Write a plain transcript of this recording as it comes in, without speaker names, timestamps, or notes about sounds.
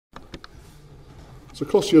So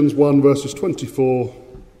Colossians 1 verses 24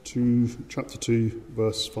 to chapter 2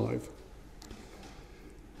 verse 5.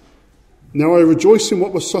 Now I rejoice in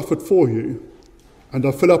what was suffered for you, and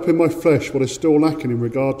I fill up in my flesh what is still lacking in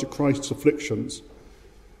regard to Christ's afflictions,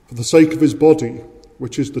 for the sake of his body,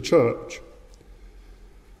 which is the church.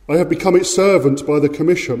 I have become its servant by the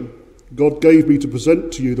commission God gave me to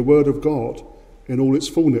present to you the word of God in all its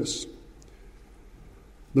fullness.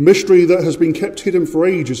 The mystery that has been kept hidden for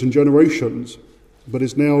ages and generations, but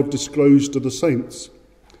is now disclosed to the saints.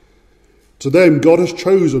 To them God has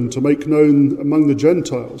chosen to make known among the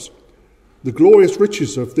Gentiles the glorious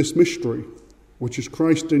riches of this mystery, which is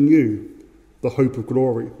Christ in you, the hope of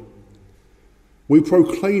glory. We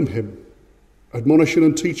proclaim him, admonishing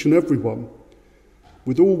and teaching everyone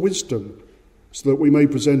with all wisdom, so that we may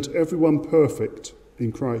present everyone perfect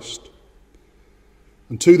in Christ.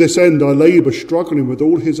 And to this end I labour, struggling with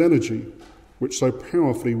all his energy, which so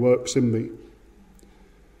powerfully works in me.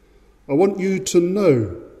 I want you to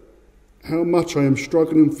know how much I am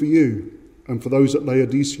struggling for you and for those at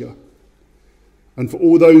Laodicea, and for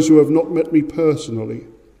all those who have not met me personally.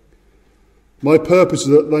 My purpose is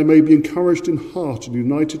that they may be encouraged in heart and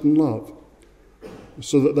united in love,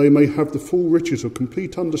 so that they may have the full riches of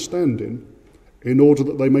complete understanding, in order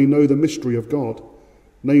that they may know the mystery of God,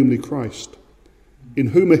 namely Christ, in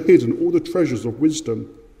whom are hidden all the treasures of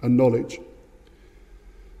wisdom and knowledge.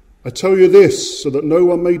 I tell you this, so that no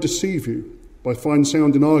one may deceive you by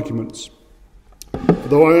fine-sounding arguments. For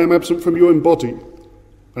though I am absent from you in body,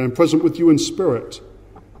 I am present with you in spirit,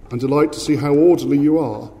 and delight to see how orderly you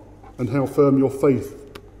are and how firm your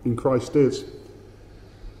faith in Christ is.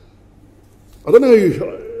 I don't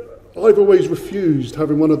know, I've always refused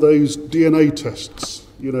having one of those DNA tests,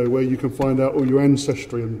 where you can find out all your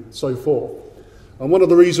ancestry and so forth. And one of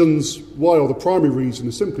the reasons why, or the primary reason,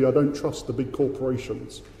 is simply I don't trust the big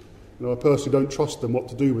corporations. I personally don't trust them what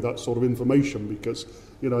to do with that sort of information, because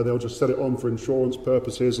they'll just set it on for insurance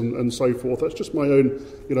purposes and so forth. That's just my own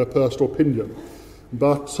personal opinion.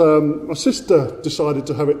 But my sister decided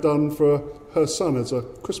to have it done for her son as a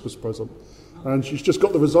Christmas present, and she's just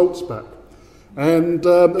got the results back. And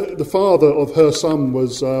the father of her son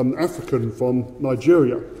was African from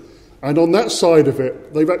Nigeria, and on that side of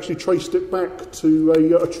it they've actually traced it back to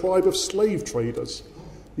a tribe of slave traders.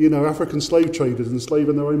 African slave traders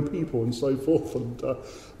enslaving their own people and so forth. And,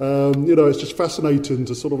 it's just fascinating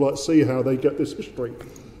to sort of see how they get this history.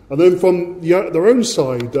 And then from their own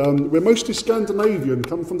side, we're mostly Scandinavian,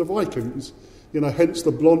 come from the Vikings. Hence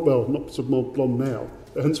the blonde, well, not so more blonde now.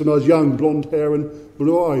 Hence when I was young, blonde hair and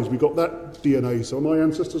blue eyes, we got that DNA. So my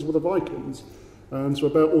ancestors were the Vikings. And so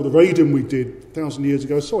about all the raiding we did 1,000 years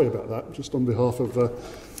ago, sorry about that, just on behalf of,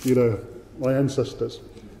 my ancestors.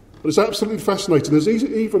 But it's absolutely fascinating. There's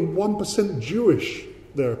even 1% Jewish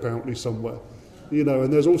there apparently somewhere,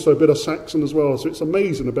 and there's also a bit of Saxon as well. So it's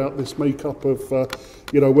amazing about this makeup of,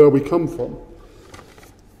 where we come from.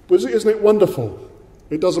 But isn't it wonderful?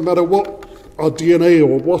 It doesn't matter what our DNA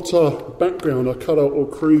or what our background, our colour or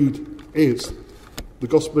creed is. The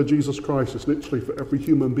gospel of Jesus Christ is literally for every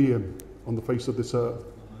human being on the face of this earth.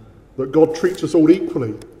 That God treats us all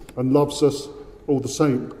equally and loves us all the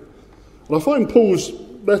same. And I find Paul's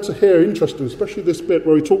letter here interesting, especially this bit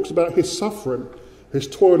where he talks about his suffering, his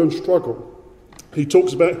toil and struggle. He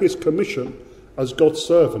talks about his commission as God's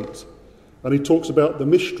servant, and he talks about the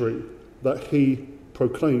mystery that he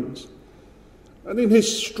proclaims. And in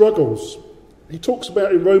his struggles, he talks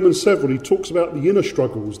about, in Romans 7, he talks about the inner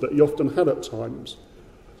struggles that he often had at times,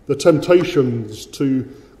 the temptations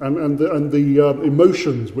and the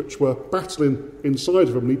emotions which were battling inside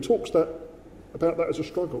of him. And he talks about that as a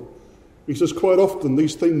struggle. He says, quite often,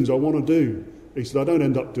 these things I want to do, he said, I don't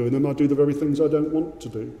end up doing them. I do the very things I don't want to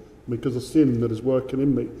do because of sin that is working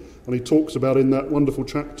in me. And he talks about in that wonderful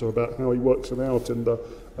chapter about how he works it out in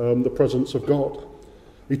the presence of God.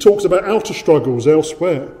 He talks about outer struggles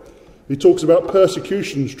elsewhere. He talks about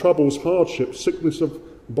persecutions, troubles, hardships, sickness of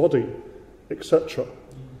body, etc.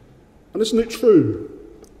 And isn't it true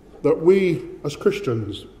that we, as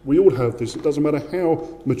Christians, we all have this? It doesn't matter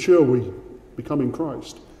how mature we become in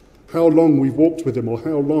Christ, how long we've walked with him or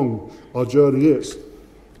how long our journey is.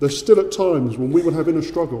 There's still at times when we will have inner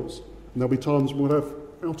struggles, and there'll be times when we'll have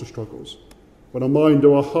outer struggles, when our mind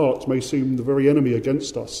or our heart may seem the very enemy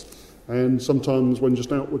against us, and sometimes when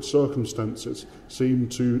just outward circumstances seem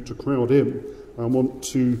to crowd in and want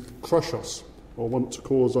to crush us or want to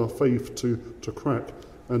cause our faith to crack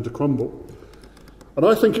and to crumble. And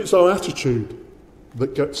I think it's our attitude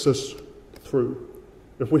that gets us through.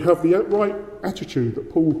 If we have the right attitude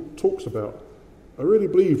that Paul talks about, I really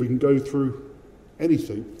believe we can go through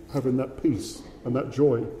anything having that peace and that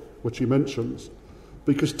joy which he mentions.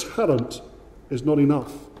 because talent is not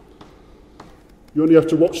enough. You only have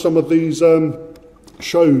to watch some of these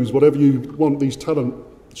shows, whatever you want, these talent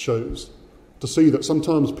shows, to see that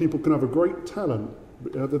sometimes people can have a great talent,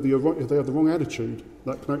 but if they have the wrong attitude,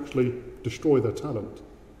 that can actually destroy their talent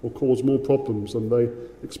or cause more problems than they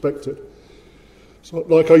expected. So,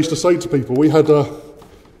 like I used to say to people, we had a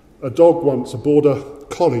dog once, a border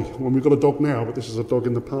collie. Well, we've got a dog now, but this is a dog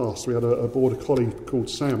in the past. We had a border collie called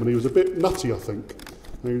Sam, and he was a bit nutty, I think.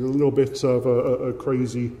 He was a little bit of a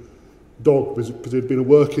crazy dog because he'd been a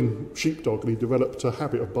working sheepdog, and he developed a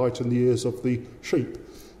habit of biting the ears of the sheep.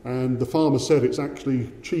 And the farmer said it's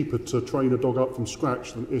actually cheaper to train a dog up from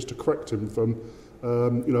scratch than it is to correct him from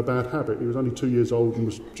a bad habit. He was only 2 years old and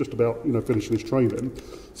was just about finishing his training.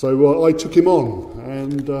 So I took him on,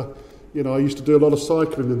 and I used to do a lot of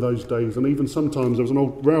cycling in those days, and even sometimes there was an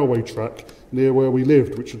old railway track near where we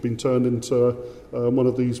lived which had been turned into one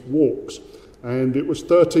of these walks, and it was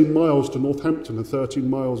 13 miles to Northampton and 13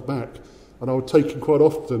 miles back. And I would take him quite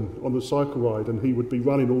often on the cycle ride, and he would be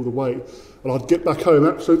running all the way. And I'd get back home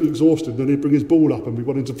absolutely exhausted, and then he'd bring his ball up and be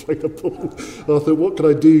wanting to play the ball. And I thought, what can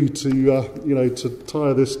I do to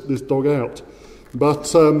tire this dog out?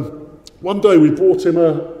 But one day we bought him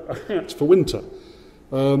a hat for winter,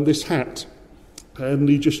 this hat, and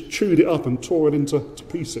he just chewed it up and tore it into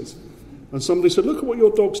pieces. And somebody said, look at what your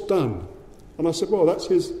dog's done. And I said, well, that's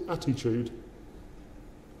his attitude.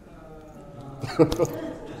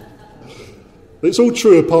 It's all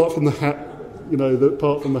true apart from the hat,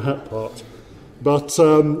 apart from the hat part. But,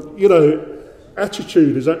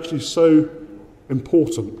 attitude is actually so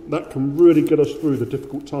important. That can really get us through the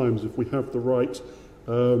difficult times if we have the right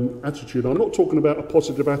attitude. I'm not talking about a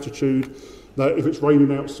positive attitude that if it's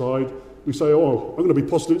raining outside, we say, oh, I'm going to be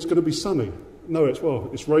positive, it's going to be sunny. No, it's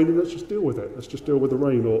raining, let's just deal with it. Let's just deal with the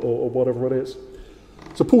rain or whatever it is.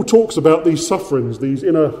 So Paul talks about these sufferings, these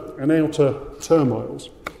inner and outer turmoils.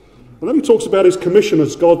 And then he talks about his commission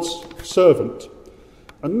as God's servant.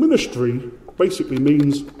 And ministry basically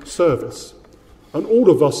means service. And all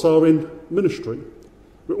of us are in ministry.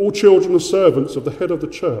 We're all children and servants of the head of the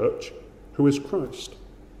church, who is Christ.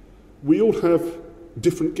 We all have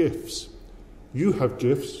different gifts. You have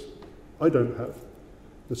gifts I don't have.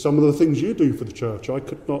 There's some of the things you do for the church, I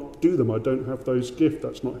could not do them. I don't have those gifts.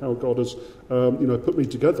 That's not how God has put me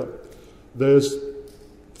together. There's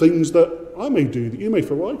things that I may do that you may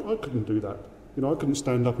feel, I couldn't do that. I couldn't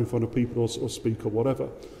stand up in front of people or speak or whatever.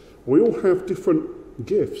 We all have different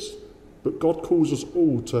gifts, but God calls us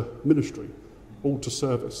all to ministry, all to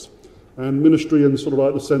service. And ministry in sort of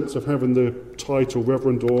like the sense of having the title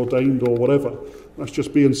reverend or ordained or whatever, that's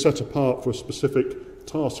just being set apart for a specific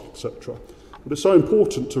task, etc. But it's so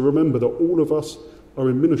important to remember that all of us are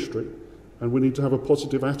in ministry, and we need to have a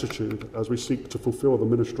positive attitude as we seek to fulfill the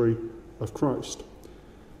ministry of Christ.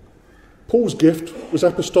 Paul's gift was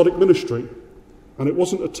apostolic ministry, and it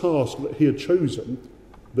wasn't a task that he had chosen,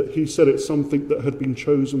 but he said it's something that had been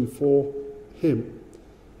chosen for him.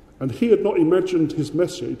 And he had not imagined his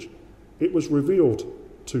message, it was revealed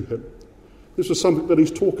to him. This was something that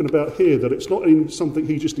he's talking about here, that it's not something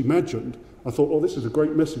he just imagined. I thought, oh, this is a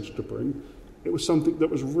great message to bring. It was something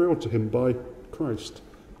that was revealed to him by Christ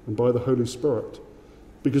and by the Holy Spirit.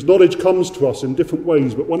 Because knowledge comes to us in different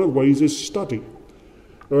ways, but one of the ways is study.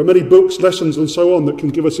 There are many books, lessons and so on that can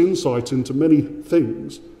give us insight into many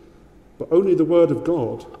things, but only the Word of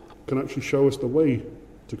God can actually show us the way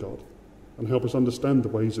to God and help us understand the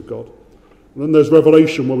ways of God. And then there's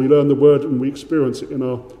revelation, where we learn the Word and we experience it in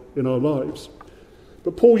our lives.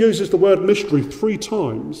 But Paul uses the word mystery 3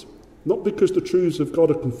 times, not because the truths of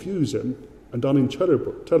God are confusing and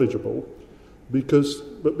unintelligible,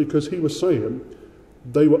 but because he was saying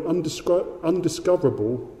they were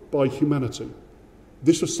undiscoverable by humanity.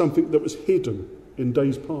 This was something that was hidden in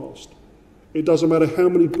days past. It doesn't matter how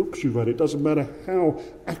many books you read, it doesn't matter how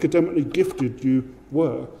academically gifted you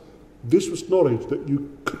were. This was knowledge that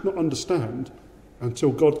you could not understand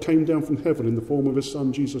until God came down from heaven in the form of his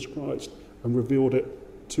Son, Jesus Christ, and revealed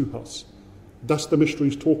it to us. That's the mystery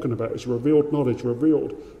he's talking about. It's revealed knowledge,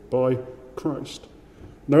 revealed by Christ.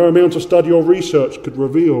 No amount of study or research could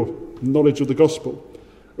reveal knowledge of the gospel.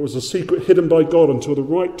 It was a secret hidden by God until the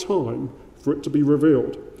right time for it to be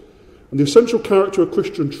revealed. And the essential character of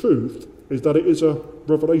Christian truth is that it is a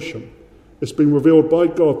revelation. It's been revealed by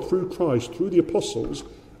God through Christ, through the apostles,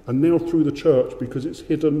 and now through the church, because it's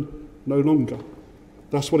hidden no longer.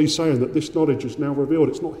 That's what he's saying, that this knowledge is now revealed.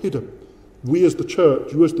 It's not hidden. We as the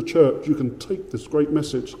church, you as the church, you can take this great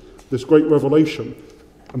message, this great revelation,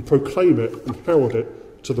 and proclaim it and herald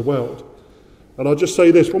it to the world. And I'll just say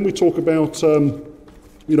this, when we talk about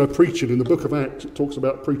preaching. In the book of Acts, it talks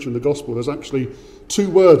about preaching the gospel. There's actually two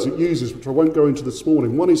words it uses, which I won't go into this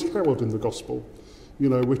morning. One is heralding the gospel,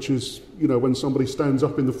 which is, when somebody stands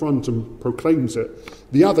up in the front and proclaims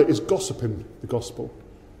it. The other is gossiping the gospel.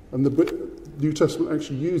 And the New Testament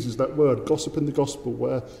actually uses that word, gossiping the gospel,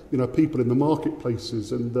 where, people in the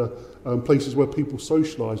marketplaces and the places where people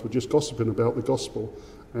socialise were just gossiping about the gospel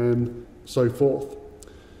and so forth.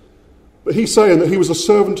 But he's saying that he was a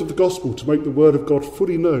servant of the gospel to make the word of God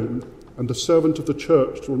fully known, and a servant of the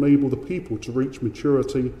church to enable the people to reach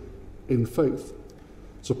maturity in faith.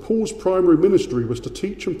 So Paul's primary ministry was to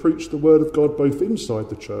teach and preach the word of God both inside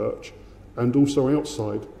the church and also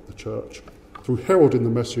outside the church, through heralding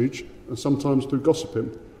the message and sometimes through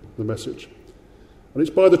gossiping the message. And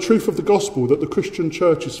it's by the truth of the gospel that the Christian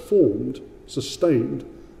church is formed, sustained,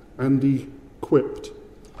 and equipped.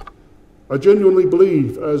 I genuinely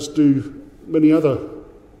believe, as do many other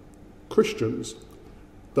Christians,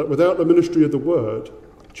 that without the ministry of the word,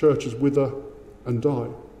 churches wither and die,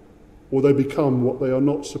 or they become what they are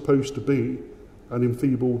not supposed to be, an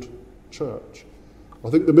enfeebled church. I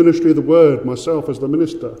think the ministry of the word, myself as the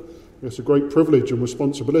minister, it's a great privilege and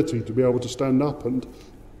responsibility to be able to stand up and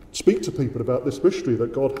speak to people about this mystery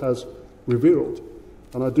that God has revealed.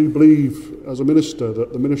 And I do believe, as a minister,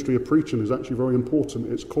 that the ministry of preaching is actually very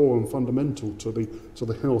important. It's core and fundamental to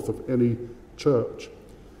the health of any church.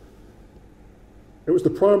 It was the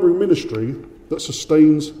primary ministry that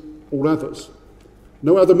sustains all others.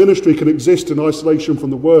 No other ministry can exist in isolation from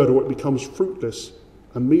the word, or it becomes fruitless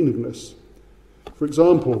and meaningless. For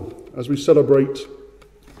example, as we celebrate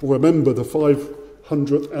or remember the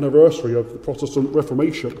 500th anniversary of the Protestant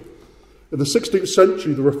Reformation, in the 16th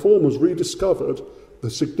century the Reformers rediscovered the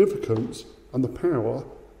significance and the power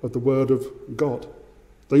of the Word of God.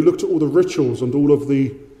 They looked at all the rituals and all of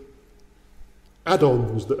the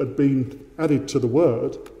add-ons that had been added to the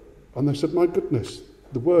Word, and they said, my goodness,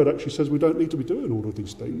 the Word actually says we don't need to be doing all of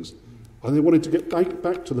these things. And they wanted to get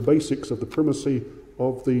back to the basics of the primacy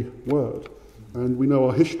of the Word. And we know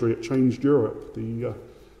our history, it changed Europe. The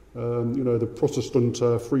Protestant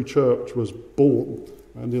Free Church was born,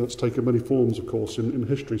 and it's taken many forms, of course, in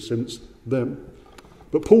history since then.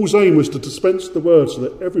 But Paul's aim was to dispense the word so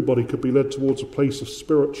that everybody could be led towards a place of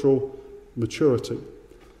spiritual maturity.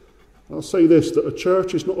 I'll say this, that a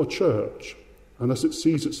church is not a church unless it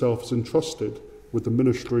sees itself as entrusted with the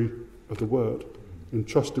ministry of the word,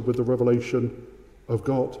 entrusted with the revelation of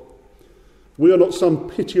God. We are not some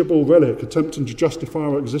pitiable relic attempting to justify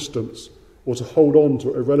our existence or to hold on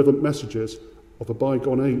to irrelevant messages of a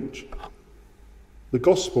bygone age. The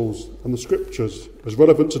Gospels and the Scriptures, as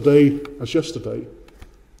relevant today as yesterday,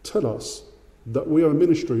 tell us that we are a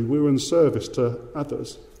ministry, we're in service to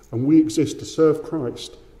others, and we exist to serve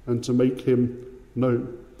Christ and to make him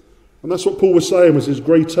known. And that's what Paul was saying was his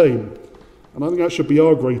great aim, and I think that should be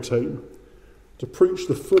our great aim, to preach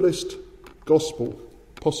the fullest gospel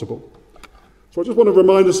possible. So I just want to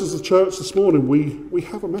remind us as a church this morning, we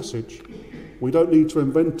have a message. We don't need to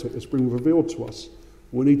invent it. It's been revealed to us.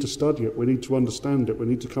 We need to study it. We need to understand it. We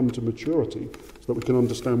need to come to maturity so that we can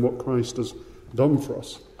understand what Christ has done for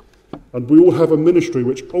us. And we all have a ministry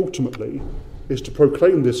which ultimately is to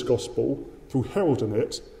proclaim this gospel through heralding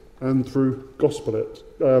it and through gossiping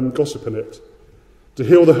it, to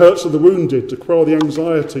heal the hurts of the wounded, to quell the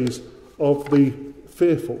anxieties of the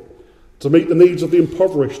fearful, to meet the needs of the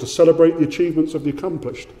impoverished, to celebrate the achievements of the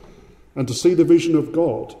accomplished, and to see the vision of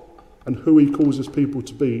God and who he calls his people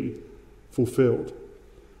to be fulfilled.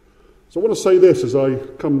 So I want to say this as I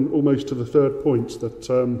come almost to the third point,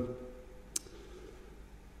 that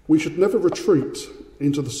we should never retreat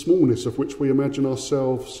into the smallness of which we imagine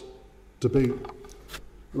ourselves to be.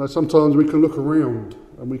 Sometimes we can look around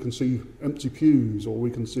and we can see empty pews, or we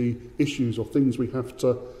can see issues or things we have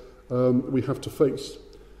to face.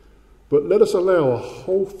 But let us allow our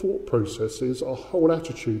whole thought processes, our whole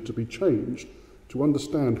attitude to be changed to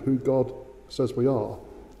understand who God says we are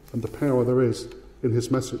and the power there is in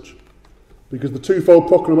his message. Because the twofold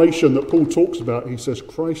proclamation that Paul talks about, he says,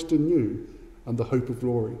 Christ in you and the hope of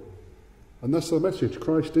glory. And that's the message.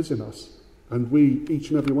 Christ is in us, and we, each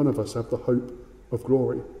and every one of us, have the hope of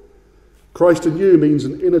glory. Christ in you means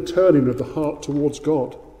an inner turning of the heart towards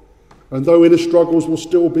God. And though inner struggles will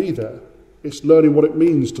still be there, it's learning what it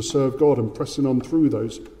means to serve God and pressing on through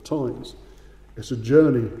those times. It's a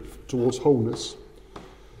journey towards wholeness.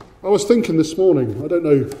 I was thinking this morning, I don't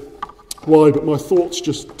know why, but my thoughts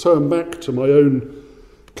just turned back to my own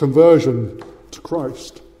conversion to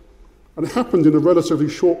Christ. And it happened in a relatively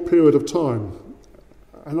short period of time.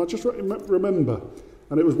 And I just remember,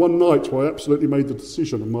 and it was one night where I absolutely made the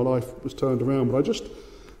decision and my life was turned around. But I just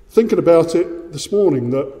thinking about it this morning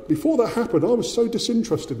that before that happened, I was so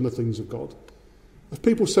disinterested in the things of God. If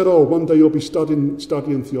people said, oh, one day you'll be studying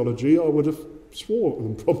theology, I would have swore at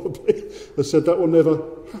them probably. They said that will never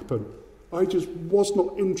happen. I just was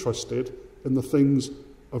not interested in the things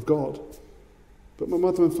of God. But my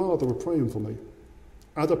mother and father were praying for me.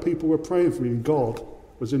 Other people were praying for me, and God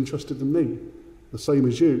was interested in me, the same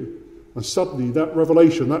as you. And suddenly that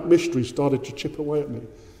revelation, that mystery started to chip away at me.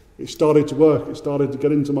 It started to work, it started to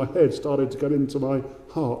get into my head, started to get into my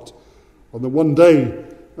heart. And then one day,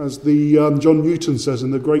 as the John Newton says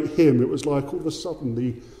in the great hymn, it was like all of a sudden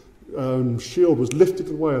the shield was lifted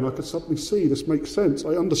away and I could suddenly see this makes sense. I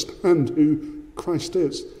understand who Christ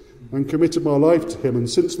is and committed my life to him. And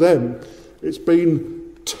since then, it's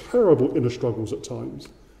been terrible inner struggles at times,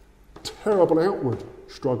 terrible outward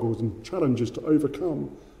struggles and challenges to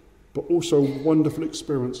overcome, but also wonderful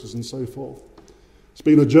experiences and so forth. It's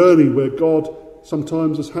been a journey where God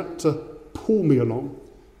sometimes has had to pull me along,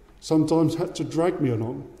 sometimes had to drag me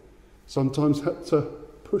along, sometimes had to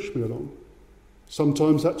push me along,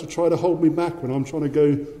 sometimes had to try to hold me back when I'm trying to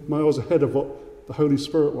go miles ahead of what the Holy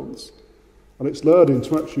Spirit wants. And it's learning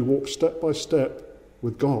to actually walk step by step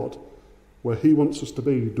with God, where he wants us to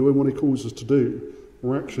be, doing what he calls us to do,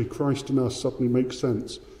 where actually Christ in us suddenly makes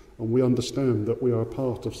sense and we understand that we are a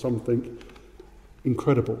part of something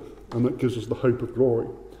incredible, and that gives us the hope of glory.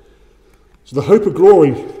 So the hope of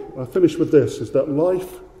glory, I finish with this, is that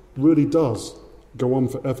life really does go on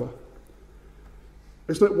forever.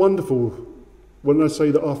 Isn't it wonderful when I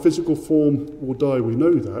say that our physical form will die? We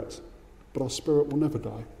know that, but our spirit will never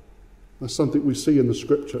die. That's something we see in the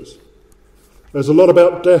scriptures. There's a lot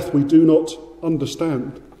about death we do not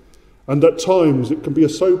understand, and at times it can be a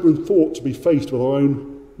sobering thought to be faced with our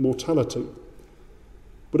own mortality.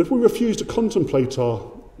 But if we refuse to contemplate our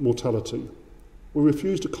mortality, we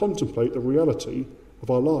refuse to contemplate the reality of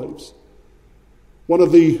our lives. One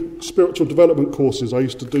of the spiritual development courses I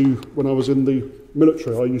used to do when I was in the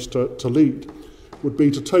military, I used to lead, would be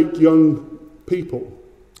to take young people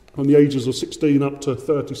from the ages of 16 up to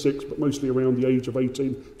 36, but mostly around the age of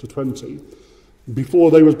 18 to 20, before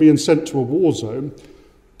they was being sent to a war zone,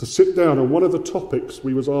 to sit down, and one of the topics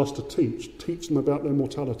we was asked to teach them about their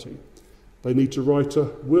mortality. They need to write a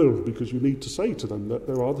will, because you need to say to them that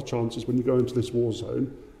there are the chances when you go into this war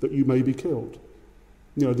zone that you may be killed.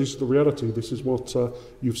 You know, this is the reality. This is what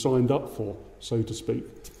you've signed up for, so to speak.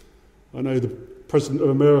 I know the President of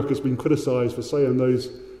America has been criticised for saying those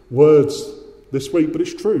words this week, but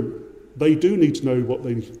it's true. They do need to know what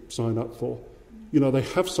they sign up for. You know, they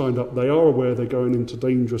have signed up. They are aware they're going into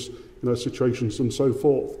dangerous, situations and so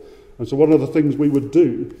forth. And so one of the things we would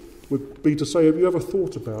do would be to say, have you ever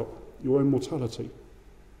thought about your own mortality?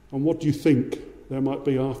 And what do you think there might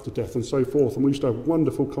be after death and so forth? And we used to have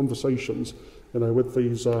wonderful conversations, with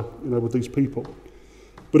these people.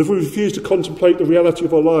 But if we refuse to contemplate the reality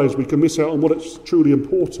of our lives, we can miss out on what is truly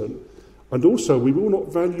important. And also, we will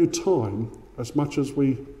not value time as much as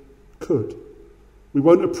we could. We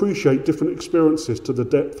won't appreciate different experiences to the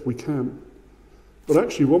depth we can. But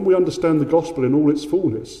actually, when we understand the gospel in all its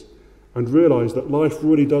fullness and realise that life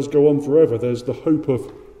really does go on forever, there's the hope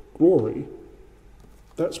of glory,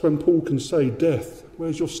 that's when Paul can say, death,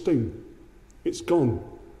 where's your sting? It's gone.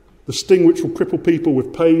 The sting which will cripple people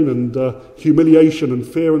with pain and humiliation and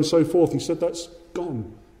fear and so forth, he said that's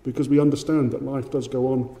gone, because we understand that life does go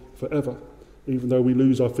on forever, even though we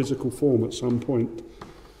lose our physical form at some point,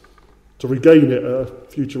 to regain it at a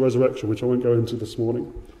future resurrection, which I won't go into this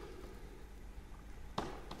morning.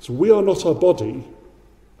 So we are not our body,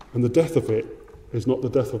 and the death of it is not the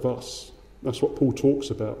death of us. That's what Paul talks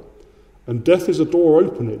about. And death is a door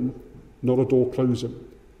opening, not a door closing.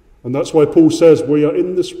 And that's why Paul says we are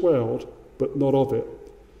in this world, but not of it.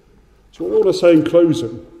 So what I want to say in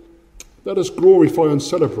closing, let us glorify and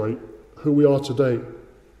celebrate who we are today.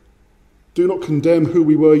 Do not condemn who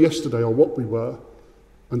we were yesterday or what we were,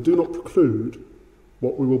 and do not preclude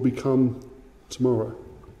what we will become tomorrow.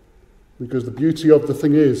 Because the beauty of the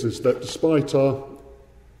thing is that despite our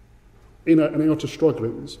inner and outer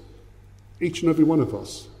strugglings, each and every one of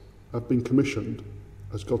us have been commissioned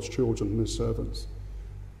as God's children and his servants.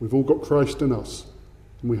 We've all got Christ in us,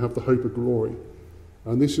 and we have the hope of glory.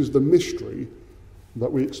 And this is the mystery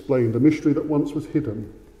that we explained, a mystery that once was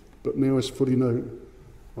hidden, but now is fully known.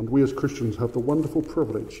 And we as Christians have the wonderful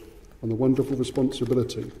privilege and the wonderful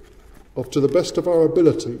responsibility of, to the best of our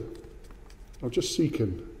ability, of just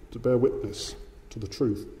seeking to bear witness to the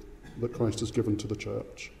truth that Christ has given to the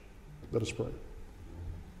church. Let us pray.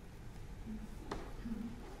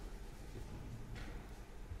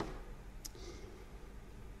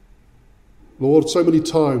 Lord, so many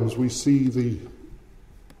times we see the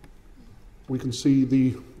we can see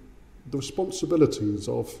the responsibilities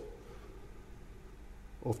of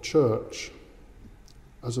church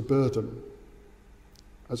as a burden,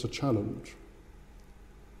 as a challenge.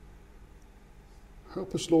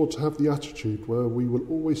 Help us, Lord, to have the attitude where we will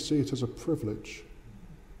always see it as a privilege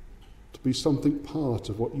to be something part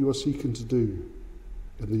of what you are seeking to do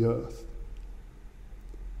in the earth.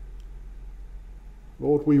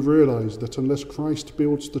 Lord, we realise that unless Christ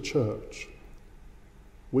builds the church,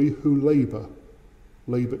 we who labour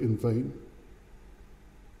in vain.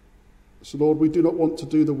 So, Lord, we do not want to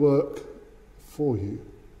do the work for you.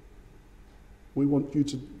 We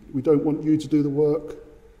don't want you to do the work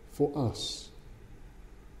for us.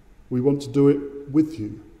 We want to do it with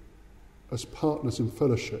you as partners in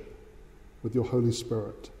fellowship with your Holy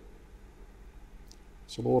Spirit.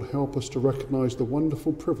 So, Lord, help us to recognise the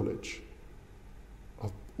wonderful privilege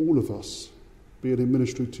of all of us being in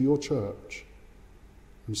ministry to your church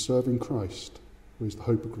and serving Christ, who is the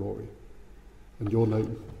hope of glory. In your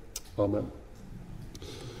name, amen.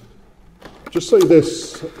 Just say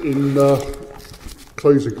this in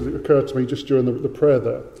closing, because it occurred to me just during the prayer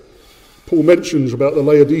there. Paul mentions about the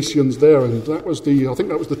Laodiceans there, and I think that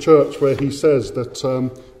was the church where he says that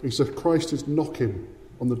he said Christ is knocking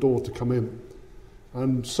on the door to come in.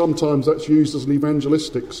 And sometimes that's used as an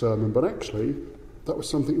evangelistic sermon, but actually that was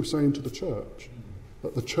something he was saying to the church,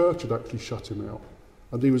 that the church had actually shut him out.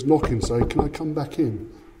 And he was knocking, saying, can I come back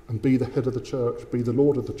in and be the head of the church, be the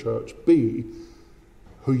Lord of the church, be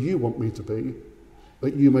who you want me to be,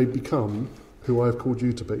 that you may become who I have called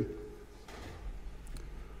you to be.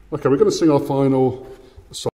 Okay, we're going to sing our final